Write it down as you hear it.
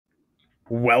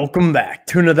Welcome back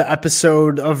to another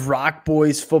episode of Rock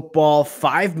Boys Football.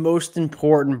 5 most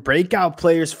important breakout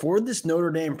players for this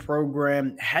Notre Dame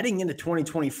program heading into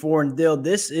 2024. And Dale,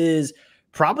 this is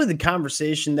probably the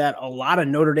conversation that a lot of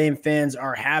Notre Dame fans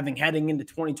are having heading into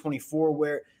 2024,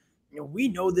 where we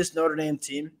know this Notre Dame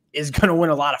team is going to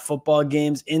win a lot of football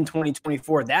games in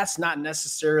 2024. That's not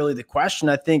necessarily the question.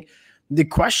 I think the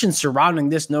question surrounding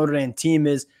this Notre Dame team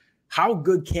is how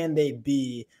good can they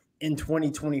be in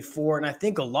 2024. And I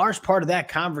think a large part of that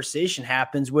conversation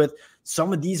happens with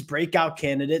some of these breakout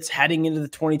candidates heading into the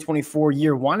 2024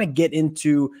 year. Want to get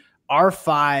into our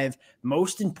 5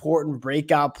 most important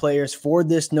breakout players for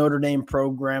this Notre Dame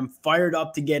program. Fired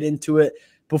up to get into it.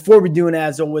 Before we do, and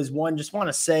as always, just want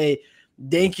to say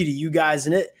thank you to you guys.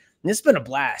 And it's been a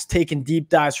blast taking deep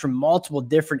dives from multiple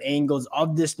different angles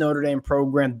of this Notre Dame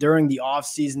program during the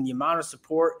offseason. The amount of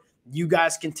support you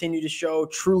guys continue to show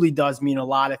truly does mean a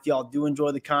lot. If y'all do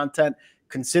enjoy the content,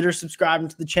 consider subscribing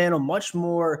to the channel. Much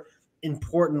more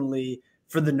importantly,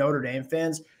 for the Notre Dame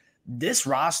fans, this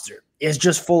roster is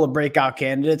just full of breakout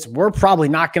candidates. We're probably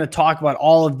not going to talk about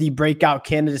all of the breakout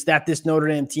candidates that this Notre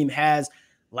Dame team has.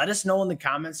 Let us know in the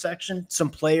comment section some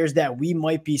players that we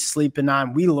might be sleeping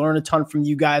on. We learn a ton from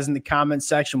you guys in the comment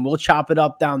section. We'll chop it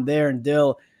up down there. And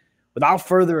Dill, without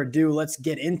further ado, let's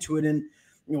get into it. And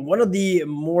one of the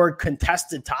more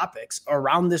contested topics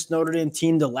around this Notre Dame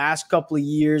team the last couple of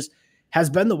years has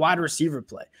been the wide receiver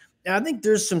play. And I think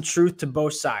there's some truth to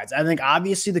both sides. I think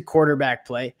obviously the quarterback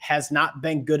play has not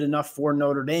been good enough for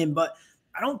Notre Dame, but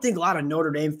I don't think a lot of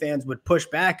Notre Dame fans would push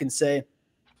back and say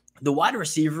the wide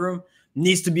receiver room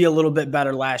needs to be a little bit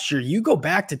better last year. You go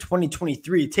back to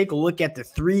 2023, take a look at the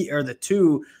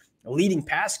 2 leading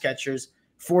pass catchers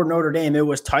for Notre Dame. It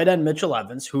was tight end Mitchell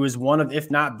Evans, who is one of, if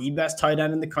not the best tight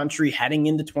end in the country heading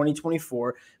into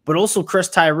 2024, but also Chris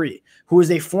Tyree, who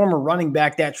is a former running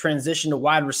back that transitioned to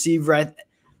wide receiver.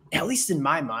 At least in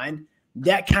my mind,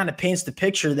 that kind of paints the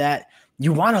picture that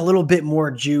you want a little bit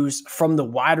more juice from the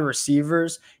wide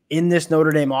receivers in this Notre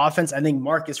Dame offense. I think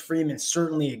Marcus Freeman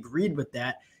certainly agreed with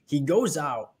that. He goes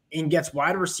out and gets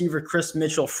wide receiver Chris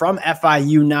Mitchell from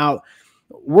FIU. Now,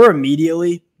 we're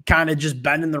immediately kind of just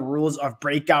bending the rules of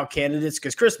breakout candidates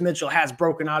because Chris Mitchell has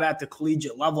broken out at the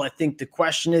collegiate level. I think the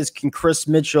question is, can Chris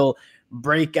Mitchell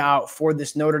break out for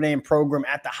this Notre Dame program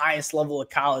at the highest level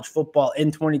of college football in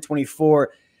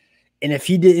 2024? And if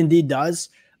he indeed does,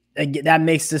 that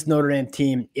makes this Notre Dame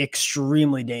team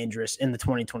extremely dangerous in the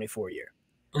 2024 year.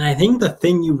 And I think the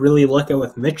thing you really look at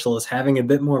with Mitchell is having a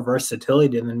bit more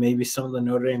versatility than maybe some of the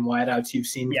Notre Dame wideouts you've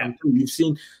seen. Yeah. You've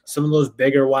seen some of those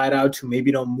bigger wideouts who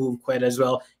maybe don't move quite as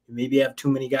well. You maybe have too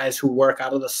many guys who work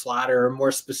out of the slot or are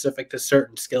more specific to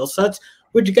certain skill sets,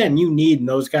 which, again, you need, and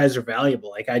those guys are valuable.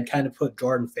 Like, I'd kind of put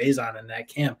Jordan Faison in that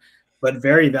camp, but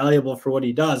very valuable for what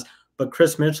he does. But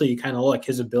Chris Mitchell, you kind of look,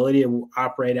 his ability to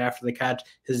operate after the catch,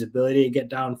 his ability to get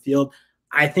downfield,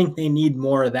 I think they need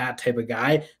more of that type of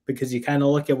guy because you kind of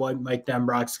look at what Mike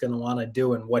Denbrock's going to want to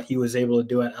do and what he was able to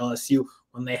do at LSU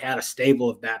when they had a stable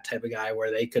of that type of guy where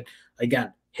they could,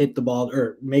 again, hit the ball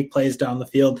or make plays down the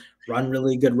field, run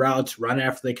really good routes, run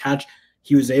after the catch.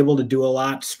 He was able to do a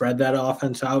lot, spread that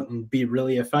offense out, and be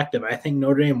really effective. I think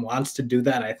Notre Dame wants to do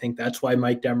that. I think that's why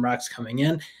Mike Denbrock's coming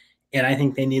in, and I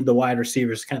think they need the wide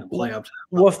receivers to kind of play up to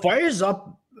that.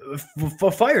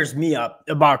 What fires me up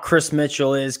about Chris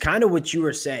Mitchell is kind of what you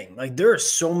were saying. Like, there are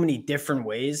so many different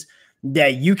ways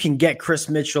that you can get Chris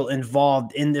Mitchell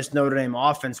involved in this Notre Dame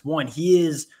offense. One, he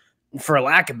is, for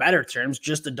lack of better terms,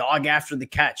 just a dog after the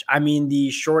catch. I mean,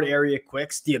 the short area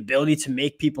quicks, the ability to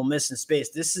make people miss in space.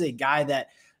 This is a guy that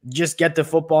just get the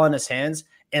football in his hands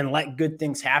and let good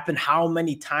things happen. How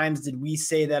many times did we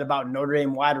say that about Notre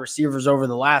Dame wide receivers over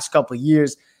the last couple of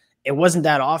years? It wasn't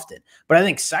that often. But I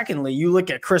think secondly, you look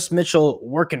at Chris Mitchell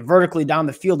working vertically down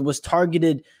the field, was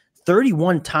targeted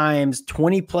 31 times,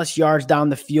 20-plus yards down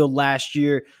the field last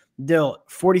year. Dill,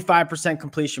 45%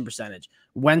 completion percentage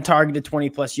when targeted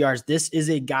 20-plus yards. This is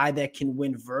a guy that can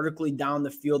win vertically down the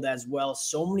field as well.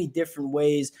 So many different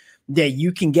ways that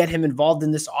you can get him involved in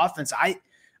this offense. I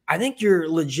think you're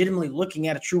legitimately looking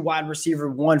at a true wide receiver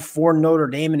 1 for Notre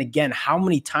Dame. And again, how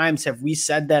many times have we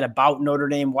said that about Notre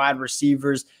Dame wide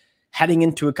receivers heading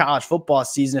into a college football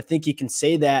season? I think you can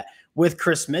say that with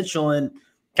Chris Mitchell. And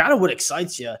kind of what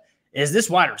excites you is this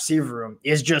wide receiver room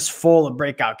is just full of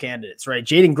breakout candidates, right?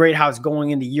 Jaden Greathouse going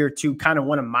into year 2, kind of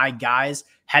one of my guys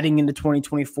heading into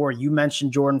 2024. You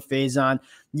mentioned Jordan Faison.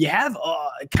 You have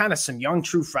kind of some young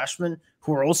true freshmen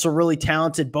who are also really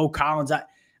talented. Bo Collins.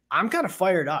 I'm kind of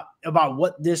fired up about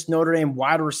what this Notre Dame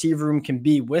wide receiver room can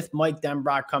be with Mike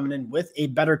Denbrock coming in, with a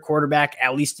better quarterback,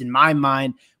 at least in my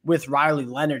mind, with Riley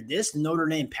Leonard. This Notre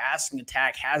Dame passing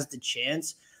attack has the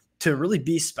chance to really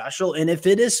be special. And if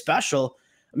it is special,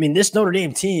 I mean, this Notre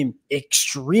Dame team,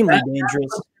 extremely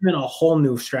dangerous. In a whole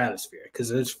new stratosphere,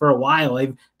 because it's for a while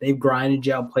they've grinded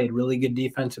you out, played really good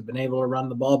defense, have been able to run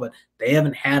the ball, but they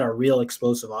haven't had a real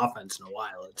explosive offense in a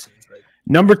while, it seems like.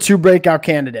 Number 2 breakout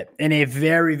candidate, and a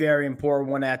very, very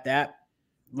important one at that,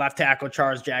 left tackle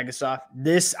Charles Jagasaw.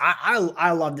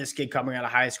 I love this kid coming out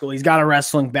of high school. He's got a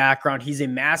wrestling background. He's a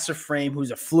massive frame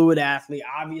who's a fluid athlete.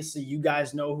 Obviously, you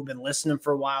guys know who've been listening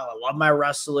for a while. I love my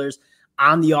wrestlers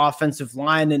on the offensive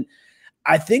line. And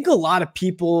I think a lot of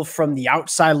people from the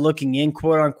outside looking in,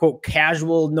 quote unquote,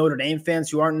 casual Notre Dame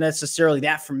fans who aren't necessarily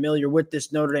that familiar with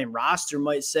this Notre Dame roster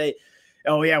might say,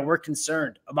 oh yeah, we're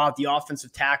concerned about the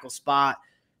offensive tackle spot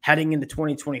heading into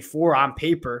 2024. On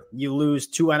paper, you lose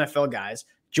 2 NFL guys,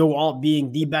 Joe Alt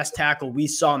being the best tackle we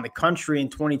saw in the country in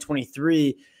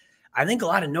 2023. I think a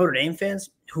lot of Notre Dame fans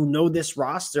who know this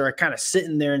roster are kind of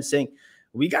sitting there and saying,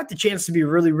 we got the chance to be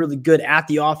really, really good at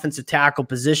the offensive tackle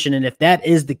position. And if that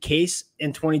is the case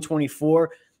in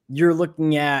 2024, you're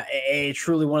looking at a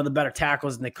truly one of the better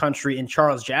tackles in the country in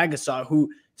Charles Jagasaw, who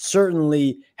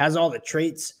certainly has all the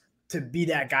traits to be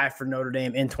that guy for Notre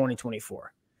Dame in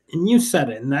 2024. And you said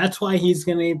it, and that's why he's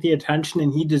going to get the attention,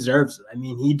 and he deserves it. I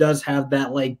mean, he does have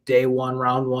that like day one,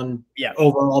 round one,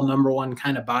 overall number 1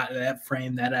 kind of body, that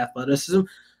frame, that athleticism.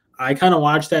 I kind of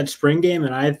watched that spring game,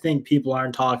 and I think people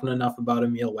aren't talking enough about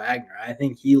Emil Wagner. I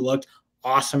think he looked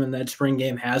awesome in that spring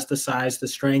game, has the size, the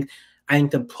strength. I think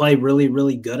to play really,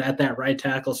 really good at that right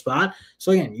tackle spot.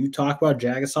 So, again, you talk about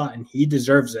Jagasaw, and he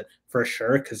deserves it for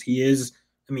sure, because he is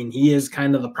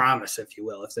kind of the promise, if you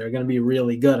will. If they're going to be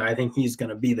really good, I think he's going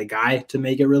to be the guy to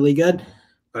make it really good.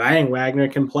 But I think Wagner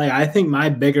can play. I think my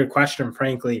bigger question,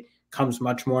 frankly, comes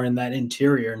much more in that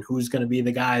interior and who's going to be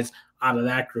the guys out of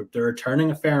that group. They're returning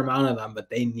a fair amount of them, but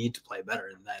they need to play better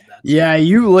than that. Yeah,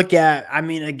 you look at, I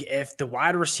mean, if the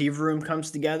wide receiver room comes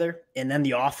together and then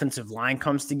the offensive line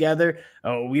comes together,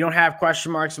 we don't have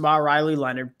question marks about Riley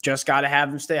Leonard. Just got to have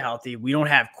him stay healthy. We don't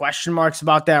have question marks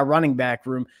about that running back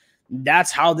room.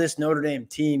 That's how this Notre Dame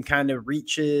team kind of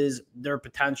reaches their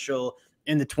potential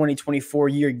in the 2024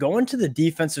 year. Going to the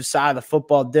defensive side of the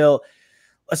football, Dill,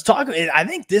 let's talk. I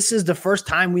think this is the first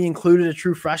time we included a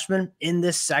true freshman in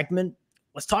this segment.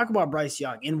 Let's talk about Bryce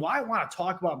Young. And why I want to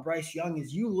talk about Bryce Young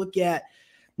is you look at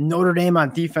Notre Dame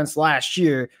on defense last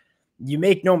year, you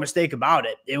make no mistake about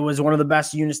it. It was one of the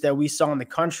best units that we saw in the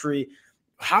country.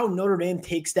 How Notre Dame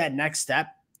takes that next step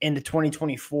into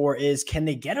 2024 is, can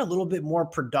they get a little bit more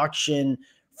production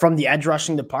from the edge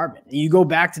rushing department? You go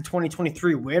back to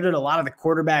 2023, where did a lot of the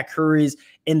quarterback hurries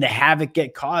and the havoc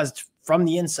get caused? From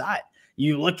the inside.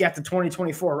 You look at the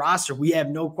 2024 roster, we have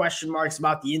no question marks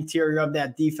about the interior of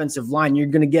that defensive line. You're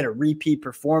going to get a repeat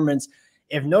performance.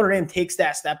 If Notre Dame takes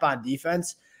that step on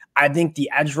defense, I think the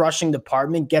edge rushing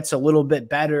department gets a little bit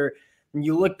better. When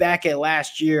you look back at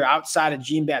last year, outside of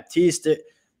Jean-Baptiste,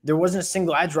 there wasn't a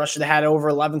single edge rusher that had over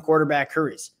 11 quarterback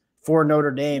hurries for Notre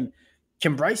Dame.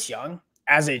 Can Bryce Young,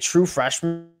 as a true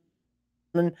freshman,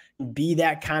 be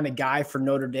that kind of guy for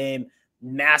Notre Dame?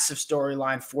 Massive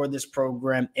storyline for this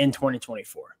program in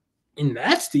 2024. And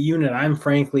that's the unit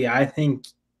I think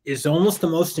is almost the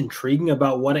most intriguing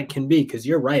about what it can be, because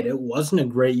you're right, it wasn't a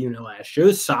great unit last year. It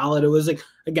was solid. It was like,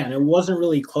 again, it wasn't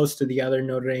really close to the other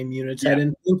Notre Dame units, I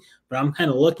didn't think, but I'm kind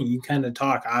of looking, you kind of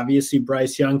talk, obviously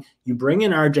Bryce Young, you bring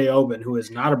in RJ Oben, who is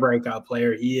not a breakout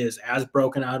player. He is as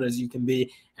broken out as you can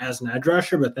be as an edge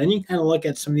rusher, but then you kind of look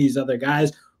at some of these other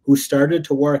guys who started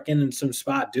to work in some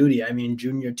spot duty. I mean,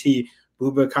 Junior T,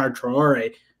 Boubacar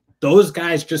Traore, those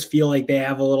guys just feel like they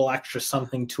have a little extra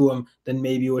something to them than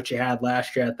maybe what you had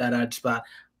last year at that edge spot.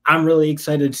 I'm really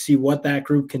excited to see what that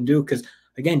group can do, because,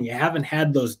 again, you haven't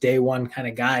had those day one kind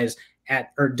of guys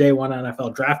or day one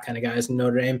NFL draft kind of guys in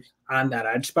Notre Dame on that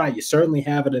edge spot. You certainly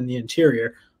have it in the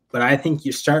interior, but I think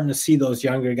you're starting to see those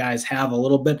younger guys have a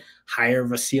little bit higher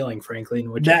of a ceiling, frankly.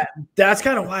 In which that's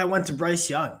kind of why I went to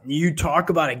Bryce Young. You talk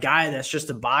about a guy that's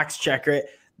just a box checker.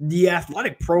 The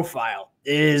athletic profile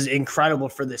is incredible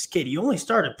for this kid. He only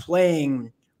started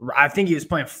playing, I think he was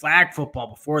playing flag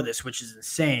football before this, which is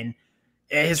insane,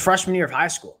 his freshman year of high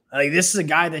school. Like, this is a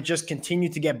guy that just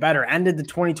continued to get better, ended the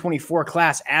 2024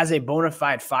 class as a bona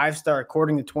fide 5-star,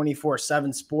 according to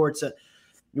 24/7 Sports.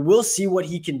 We'll see what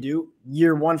he can do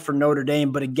year one for Notre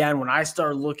Dame. But again, when I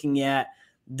start looking at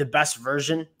the best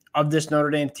version of this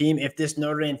Notre Dame team, if this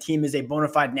Notre Dame team is a bona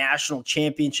fide national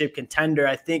championship contender,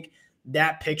 I think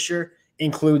that picture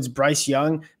includes Bryce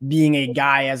Young being a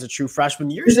guy as a true freshman.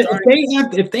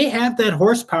 If they have that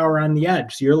horsepower on the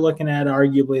edge, you're looking at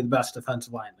arguably the best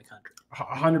defensive line in the country.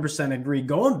 100% agree.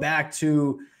 Going back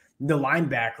to the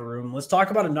linebacker room, let's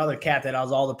talk about another cat that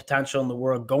has all the potential in the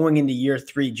world going into year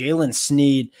 3, Jalen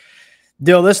Sneed.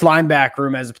 Dill, this linebacker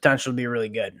room has the potential to be really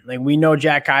good. Like, we know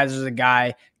Jack Kaiser's a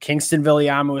guy. Kingston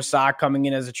Viliamu-Asa coming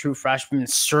in as a true freshman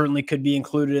certainly could be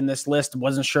included in this list.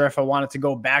 Wasn't sure if I wanted to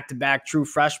go back-to-back true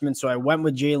freshmen, so I went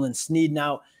with Jalen Sneed.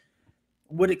 Now,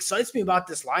 what excites me about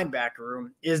this linebacker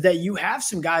room is that you have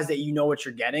some guys that you know what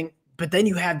you're getting, but then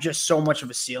you have just so much of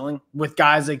a ceiling with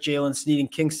guys like Jalen Sneed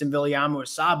and Kingston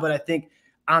Viliamu-Asa. But I think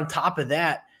on top of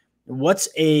that, what's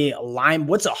a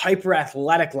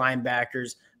hyper-athletic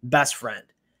linebacker's best friend?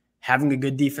 Having a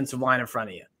good defensive line in front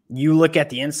of you. You look at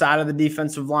the inside of the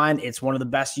defensive line, it's one of the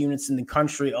best units in the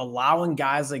country, allowing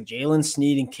guys like Jalen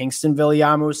Sneed and Kingston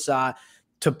Viliamu-Asa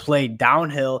to play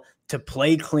downhill, to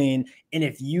play clean. And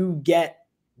if you get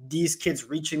these kids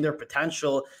reaching their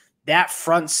potential, that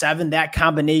front seven, that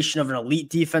combination of an elite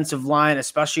defensive line,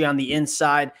 especially on the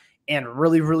inside, and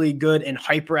really, really good and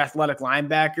hyper-athletic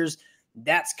linebackers,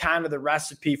 that's kind of the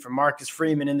recipe for Marcus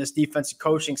Freeman and this defensive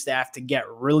coaching staff to get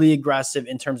really aggressive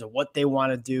in terms of what they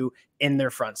want to do in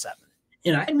their front seven.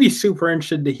 I'd be super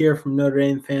interested to hear from Notre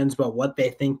Dame fans about what they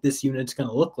think this unit's going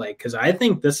to look like, because I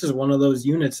think this is one of those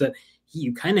units that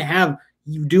you kind of have.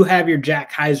 You do have your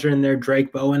Jack Kaiser in there,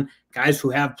 Drake Bowen, guys who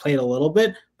have played a little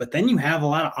bit, but then you have a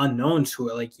lot of unknowns who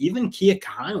are like even Kia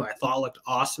Kanu, I thought looked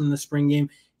awesome in the spring game.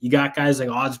 You got guys like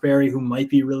Osbury who might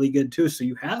be really good too. So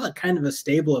you have a kind of a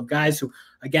stable of guys who,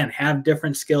 again, have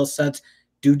different skill sets,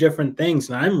 do different things.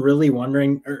 And I'm really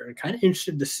wondering, or kind of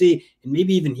interested to see, and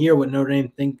maybe even hear what Notre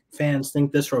Dame fans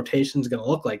think this rotation is going to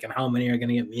look like and how many are going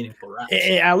to get meaningful reps.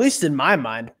 At least in my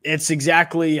mind, it's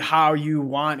exactly how you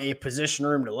want a position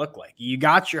room to look like. You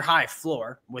got your high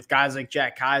floor with guys like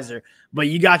Jack Kaiser, but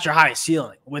you got your high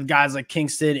ceiling with guys like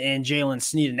Kingston and Jalen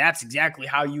Sneed. And that's exactly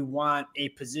how you want a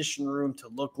position room to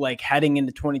look like heading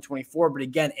into 2024. But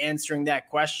again, answering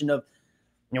that question of,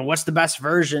 what's the best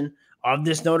version of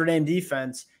this Notre Dame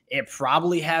defense, it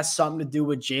probably has something to do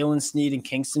with Jalen Sneed and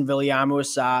Kingston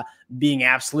Viliamu-Asa being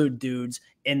absolute dudes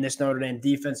in this Notre Dame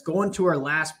defense. Going to our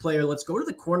last player, let's go to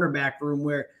the cornerback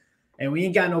room and we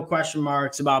ain't got no question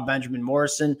marks about Benjamin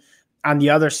Morrison. On the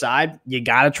other side, you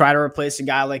got to try to replace a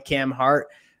guy like Cam Hart.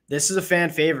 This is a fan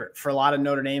favorite for a lot of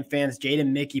Notre Dame fans.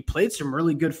 Jaden Mickey played some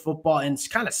really good football and it's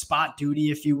kind of spot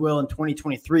duty, if you will, in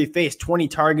 2023. Faced 20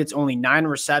 targets, only 9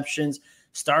 receptions.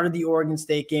 Started the Oregon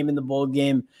State game in the bowl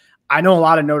game. I know a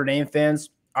lot of Notre Dame fans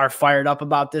are fired up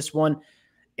about this one.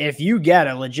 If you get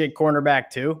a legit cornerback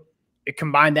too,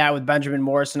 combine that with Benjamin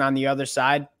Morrison on the other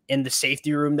side in the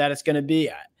safety room that it's going to be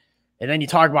at. And then you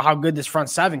talk about how good this front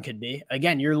seven could be.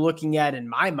 Again, you're looking at, in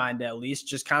my mind at least,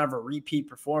 just kind of a repeat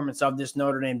performance of this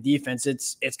Notre Dame defense.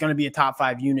 It's going to be a top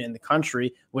 5 unit in the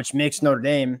country, which makes Notre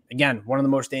Dame, again, one of the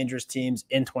most dangerous teams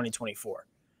in 2024.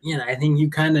 Yeah, I think you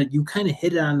kind of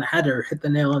hit it on the head, or hit the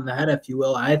nail on the head, if you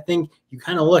will. I think you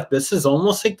kind of look, this is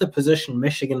almost like the position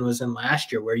Michigan was in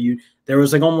last year, where there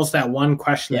was like almost that one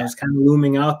question that was kind of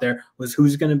looming out there, was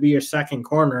who's going to be your second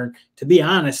corner. And to be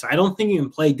honest, I don't think you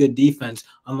can play good defense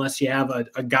unless you have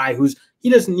a guy he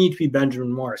doesn't need to be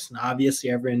Benjamin Morrison. Obviously,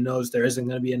 everyone knows there isn't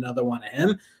going to be another one of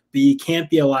him, but you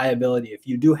can't be a liability. If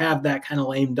you do have that kind of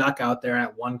lame duck out there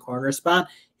at one corner spot,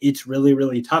 it's really,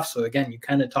 really tough. So again, you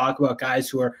kind of talk about guys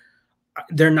who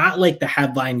they're not like the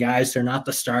headline guys. They're not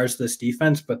the stars of this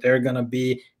defense, but they're going to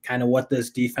be kind of what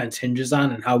this defense hinges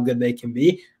on and how good they can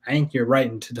be. I think you're right.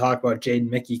 And to talk about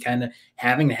Jaden Mickey kind of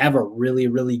having to have a really,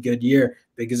 really good year,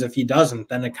 because if he doesn't,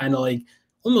 then it kind of like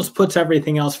almost puts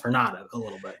everything else for naught a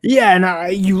little bit. Yeah,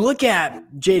 and you look at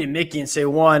Jaden Mickey and say,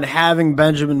 one, having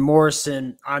Benjamin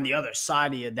Morrison on the other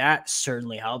side of you, that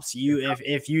certainly helps you.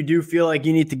 If you do feel like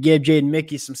you need to give Jaden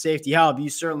Mickey some safety help, you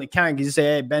certainly can, because you say,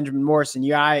 hey, Benjamin Morrison,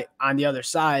 you eye on the other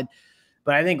side.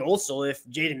 But I think also if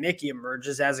Jaden Mickey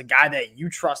emerges as a guy that you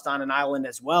trust on an island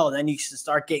as well, then you can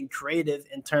start getting creative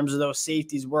in terms of those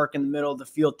safeties work in the middle of the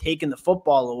field, taking the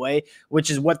football away, which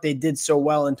is what they did so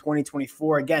well in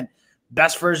 2024. Again,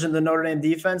 best version of the Notre Dame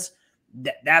defense,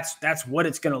 that's what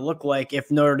it's going to look like if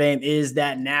Notre Dame is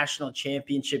that national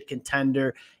championship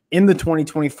contender in the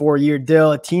 2024 year.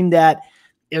 Dill, a team that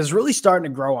is really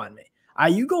starting to grow on me.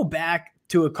 You go back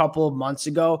to a couple of months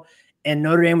ago, and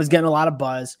Notre Dame was getting a lot of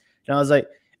buzz. And I was like,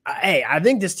 hey, I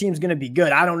think this team's going to be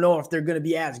good. I don't know if they're going to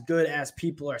be as good as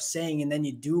people are saying. And then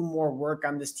you do more work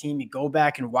on this team. You go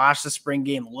back and watch the spring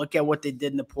game, look at what they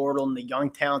did in the portal and the young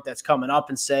talent that's coming up,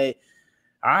 and say,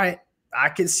 all right, I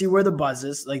can see where the buzz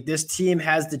is. Like, this team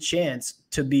has the chance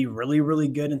to be really, really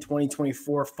good in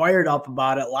 2024. Fired up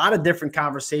about it. A lot of different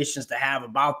conversations to have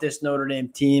about this Notre Dame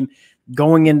team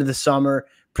going into the summer.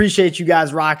 Appreciate you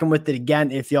guys rocking with it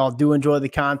again. If y'all do enjoy the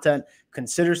content,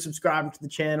 consider subscribing to the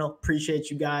channel. Appreciate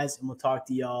you guys, and we'll talk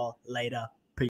to y'all later.